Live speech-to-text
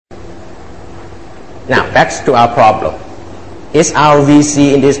Now, back to our problem. Is our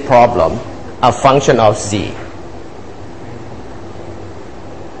VC in this problem a function of Z?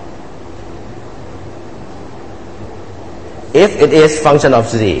 If it is function of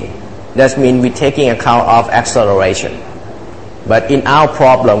Z, that means we're taking account of acceleration. But in our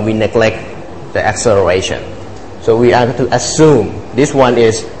problem, we neglect the acceleration. So we are to assume, this one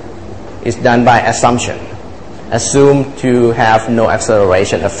is done by assumption. Assume to have no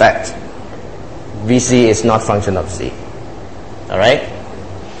acceleration effect. VC is not function of Z. All right?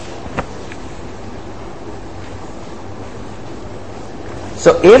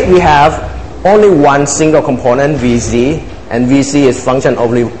 So if we have only one single component, VZ, and VC is function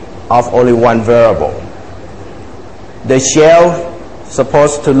of only one variable, the shell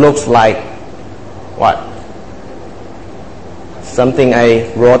supposed to look like what? Something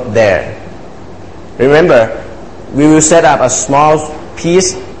I wrote there. Remember, we will set up a small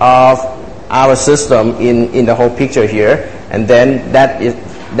piece of our system in the whole picture here, and then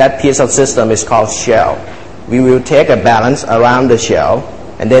that piece of system is called shell. We will take a balance around the shell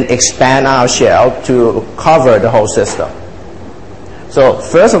and then expand our shell to cover the whole system. So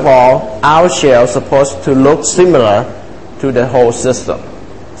first of all, our shell is supposed to look similar to the whole system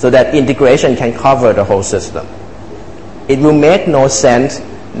so that integration can cover the whole system. It will make no sense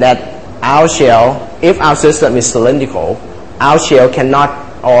that our shell, if our system is cylindrical, our shell cannot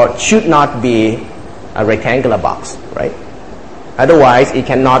or should not be a rectangular box, right? Otherwise, it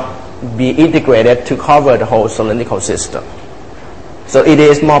cannot be integrated to cover the whole cylindrical system. So it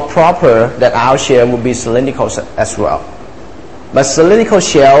is more proper that our shell will be cylindrical as well. But cylindrical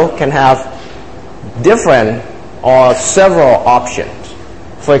shell can have different or several options.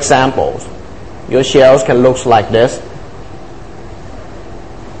 For example, your shells can look like this.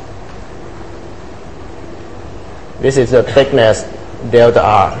 This is the thickness delta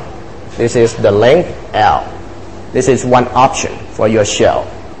R. This is the length L. This is one option for your shell.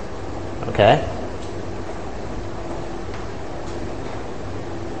 Okay?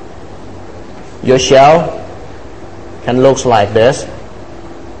 Your shell can look like this.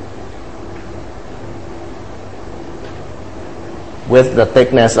 With the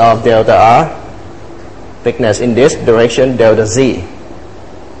thickness of delta R, thickness in this direction, delta Z.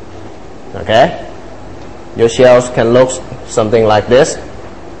 Okay? Your shells can look something like this.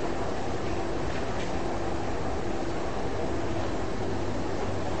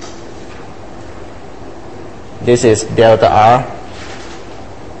 This is delta R.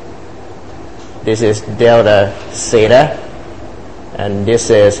 This is delta zeta. And this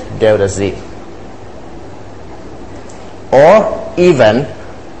is delta Z. Or even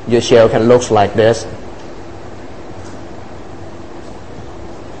your shell can look like this.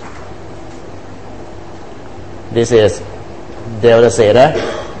 This is delta zeta,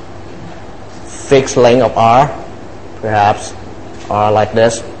 fixed length of R, perhaps R like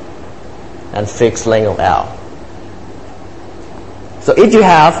this, and fixed length of L. So if you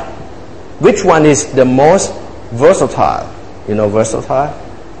have, which one is the most versatile? You know versatile?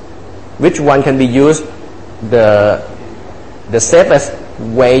 Which one can be used the safest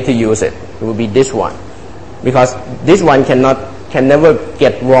way to use it? It will be this one. Because this one can never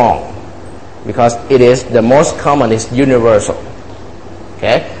get wrong. Because it is the most common, is universal.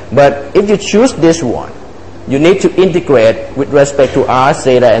 Okay? But if you choose this one, you need to integrate with respect to R,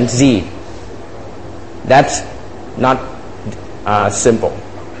 zeta, and Z. That's not simple.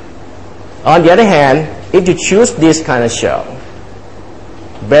 On the other hand, if you choose this kind of shell,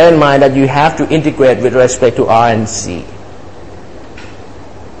 bear in mind that you have to integrate with respect to R and Z.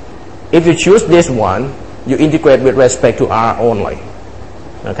 If you choose this one, you integrate with respect to R only.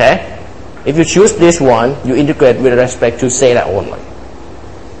 Okay? If you choose this one, you integrate with respect to zeta only.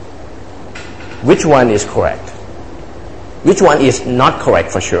 Which one is correct? Which one is not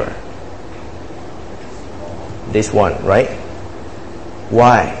correct for sure? This one, right?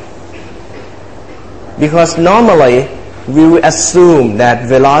 Why? Because normally we will assume that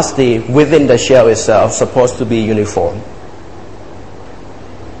velocity within the shell itself is supposed to be uniform.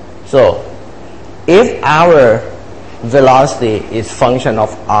 So if our velocity is function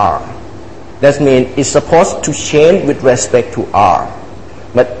of R, that means it's supposed to change with respect to R.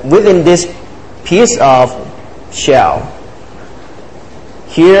 But within this piece of shell,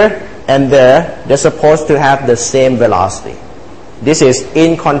 here and there, they're supposed to have the same velocity. This is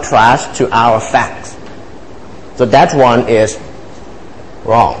in contrast to our facts. So that one is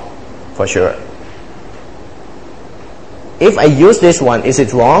wrong, for sure. If I use this one, is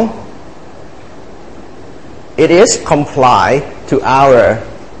it wrong? It is comply to our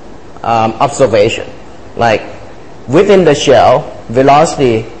observation. Like within the shell,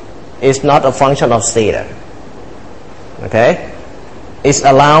 velocity is not a function of theta. Okay? It's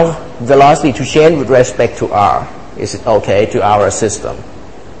allow velocity to change with respect to r. Is okay to our system.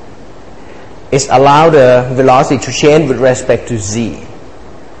 It's allow the velocity to change with respect to z.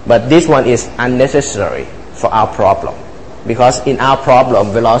 But this one is unnecessary for our problem, because in our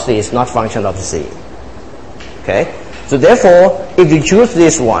problem velocity is not function of z. Okay? So therefore, if you choose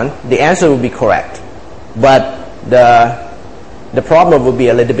this one, the answer will be correct. But the problem will be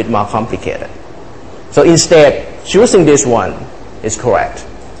a little bit more complicated. So instead, choosing this one is correct.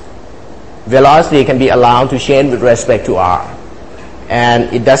 Velocity can be allowed to change with respect to r,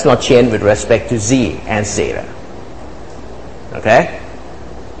 and it does not change with respect to z and theta. Okay?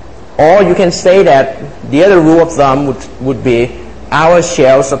 Or you can say that the other rule of thumb would be our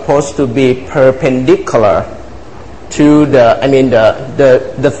shell supposed to be perpendicular to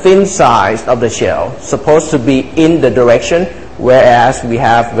the thin size of the shell, supposed to be in the direction, whereas we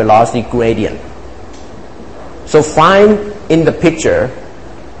have velocity gradient. So find in the picture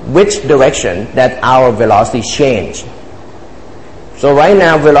which direction that our velocity change. So right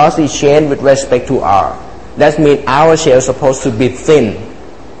now velocity change with respect to r. That means our shell is supposed to be thin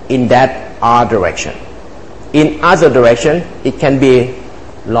in that r direction. In other direction, it can be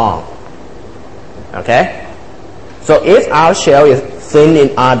long. Okay? So if our shell is thin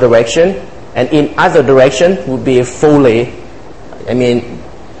in r direction, and in other direction would be fully,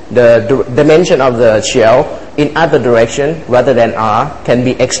 the dimension of the shell in other direction rather than r can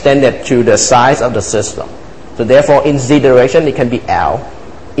be extended to the size of the system. So therefore in z direction it can be L,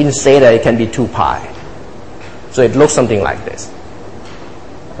 in theta it can be 2 pi. So it looks something like this.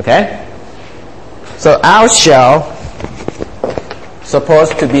 Okay? So our shell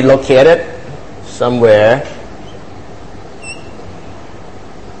supposed to be located somewhere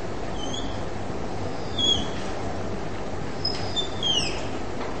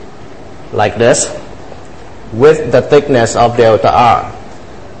like this, with the thickness of delta r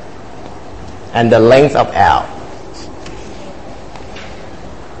and the length of L.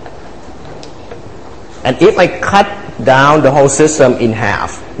 And if I cut down the whole system in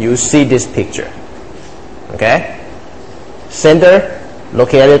half, you see this picture. Okay? Center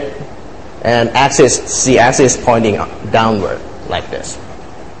located and axis, z-axis pointing downward like this.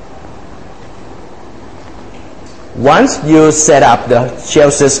 Once you set up the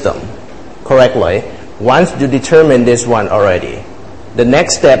shell system correctly, once you determine this one already, the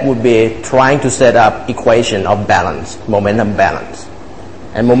next step would be trying to set up equation of balance, momentum balance.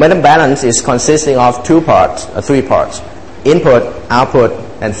 And momentum balance is consisting of three parts: input, output,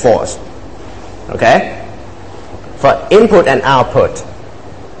 and force. Okay? For input and output,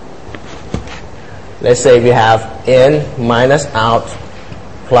 let's say we have in minus out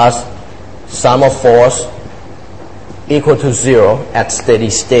plus sum of force equal to 0 at steady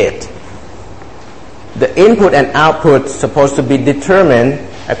state. The input and output supposed to be determined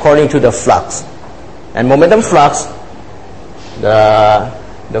according to the flux. And momentum flux,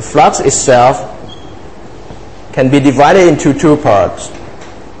 the flux itself can be divided into two parts: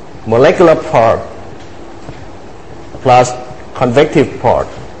 molecular part plus convective part.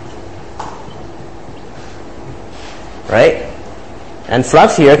 Right? And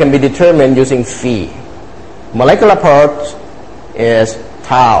flux here can be determined using phi. Molecular part is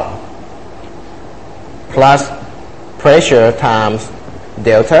tau plus pressure times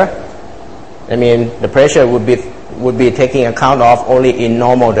delta. The pressure would be taking account of only in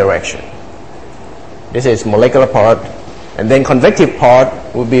normal direction. This is molecular part. And then convective part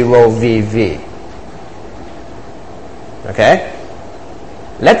would be rho VV. Okay?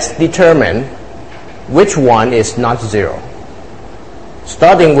 Let's determine which one is not 0.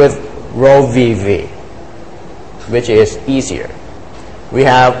 Starting with rho VV, which is easier. We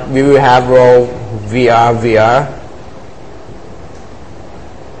will have rho VR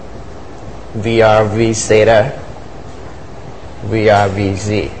V theta, VR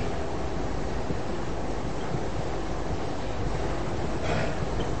VZ.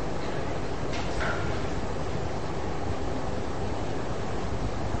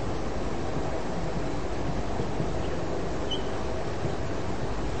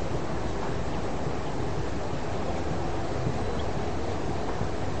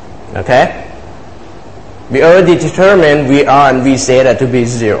 Okay? We already determined VR and V theta to be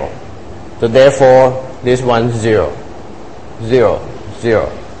 0. So therefore, this one 0, 0, 0.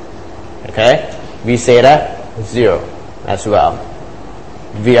 Okay? V theta 0 as well.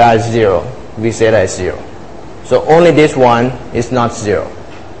 VR is 0, V theta is 0. So only this one is not 0.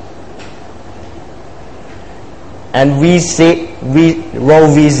 And rho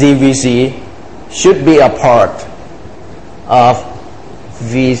VZ VC should be a part of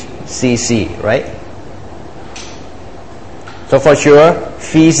V CC, right? So for sure,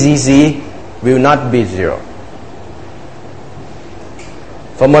 phi ZZ will not be 0.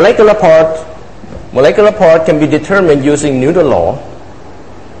 For molecular part can be determined using Newton's law.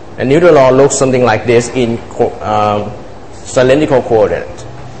 And Newton's law looks something like this in cylindrical coordinate.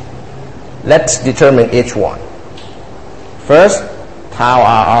 Let's determine each one. First, tau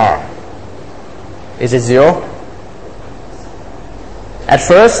RR. Is it 0? At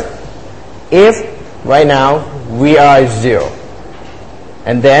first, if right now VR is 0,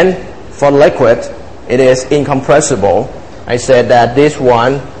 and then for liquid it is incompressible, I said that this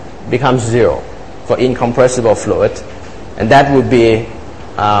one becomes 0 for incompressible fluid, and that would be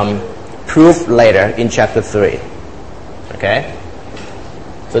proved later in chapter 3. Okay?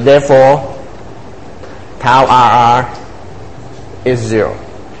 So therefore, tau RR is 0.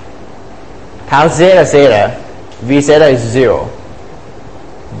 Tau zeta zeta, V zeta is 0.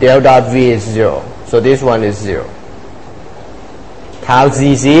 Del dot V is 0. So this one is 0. Tau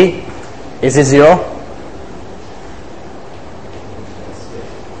ZZ, is it 0?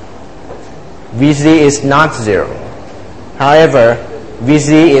 VZ is not 0. However,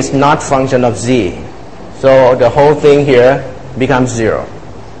 VZ is not function of Z. So the whole thing here becomes 0.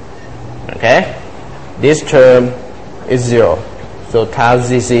 Okay? This term is 0. So tau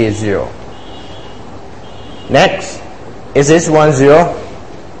ZZ is 0. Next, is this one 0?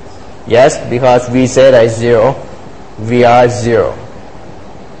 Yes, because V zeta is 0, VR is 0.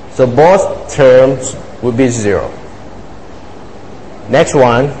 So both terms will be 0. Next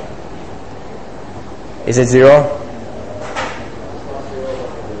one, is it 0?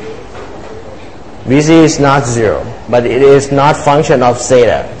 VZ is not 0, but it is not function of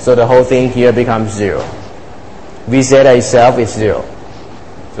zeta, so the whole thing here becomes 0. V zeta itself is 0,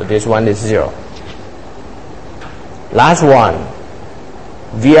 so this one is 0. Last one,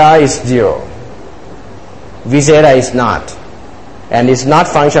 VR is 0, V zeta is not, and it's not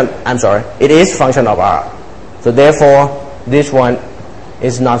function, it is function of R. So therefore, this one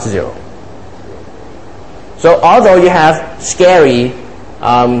is not 0. So although you have scary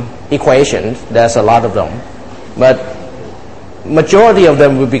equations, there's a lot of them, but majority of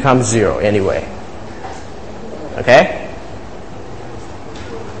them will become 0 anyway. Okay?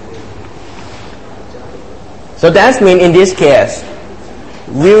 So that means in this case,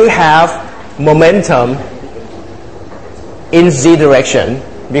 we will have momentum in Z direction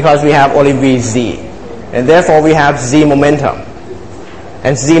because we have only VZ, and therefore we have Z momentum.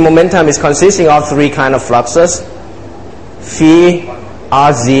 And Z momentum is consisting of three kind of fluxes: phi,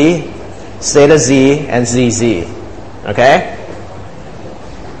 RZ, zeta Z, and ZZ. Okay?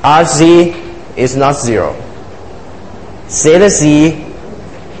 RZ is not 0. Zeta Z,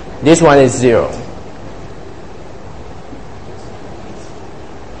 this one is 0.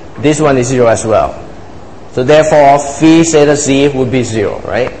 This one is 0 as well. So therefore, phi zeta Z would be 0,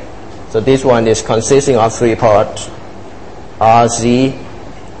 right? So this one is consisting of three parts: RZ,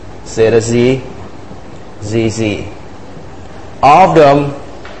 zeta Z, ZZ. All of them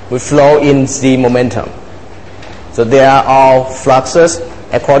will flow in Z momentum. So they are all fluxes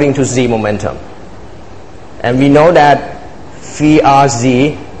according to Z momentum. And we know that phi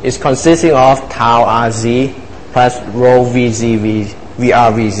RZ is consisting of tau RZ plus rho VZ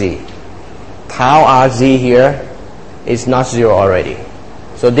VR VZ. Tau RZ here is not 0 already.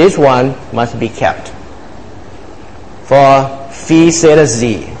 So this one must be kept. For phi zeta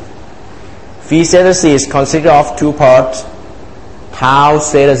Z, phi zeta Z is consisted of two parts: tau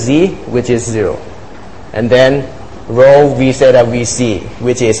zeta Z, which is 0, and then rho V zeta VC,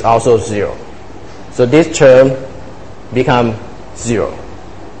 which is also 0. So this term becomes 0.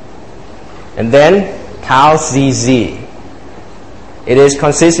 And then tau ZZ, it is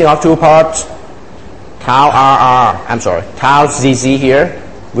consisting of two parts: tau ZZ here,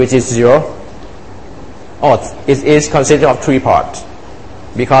 which is 0. Oh, it is consisting of three parts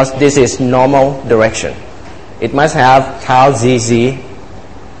because this is normal direction. It must have tau ZZ,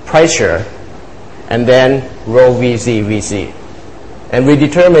 pressure, and then rho VZ VC. And we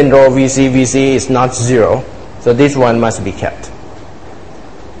determine rho VZ VC is not 0, so this one must be kept.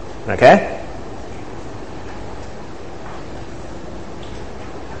 Okay?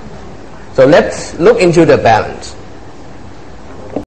 So let's look into the balance.